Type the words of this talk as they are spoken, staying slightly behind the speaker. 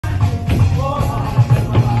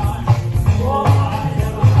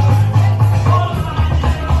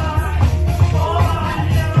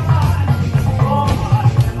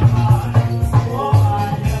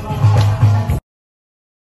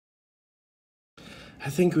I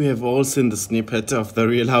think we have all seen the snippet of the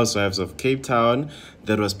Real Housewives of Cape Town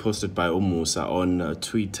that was posted by Umusa on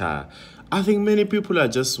Twitter. I think many people are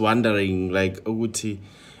just wondering, like, Uguti,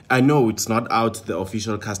 I know it's not out, the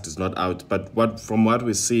official cast is not out, but from what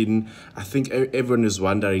we've seen, I think everyone is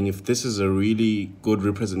wondering if this is a really good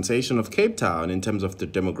representation of Cape Town in terms of the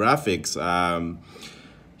demographics.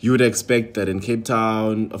 You would expect that in Cape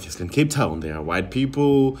Town, obviously in Cape Town, there are white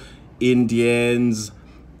people, Indians,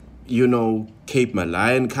 Cape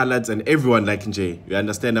Malayan colours, and everyone like Nje. You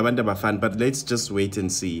understand? I wonder about fun, but let's just wait and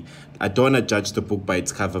see. I don't want to judge the book by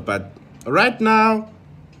its cover, but right now,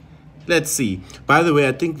 let's see. By the way,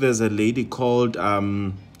 I think there's a lady called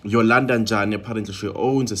Yolanda Njani. Apparently, she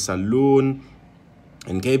owns a saloon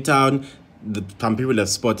in Cape Town. Some people have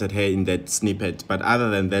spotted her in that snippet, but other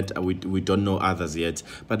than that, we don't know others yet.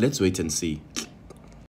 But let's wait and see.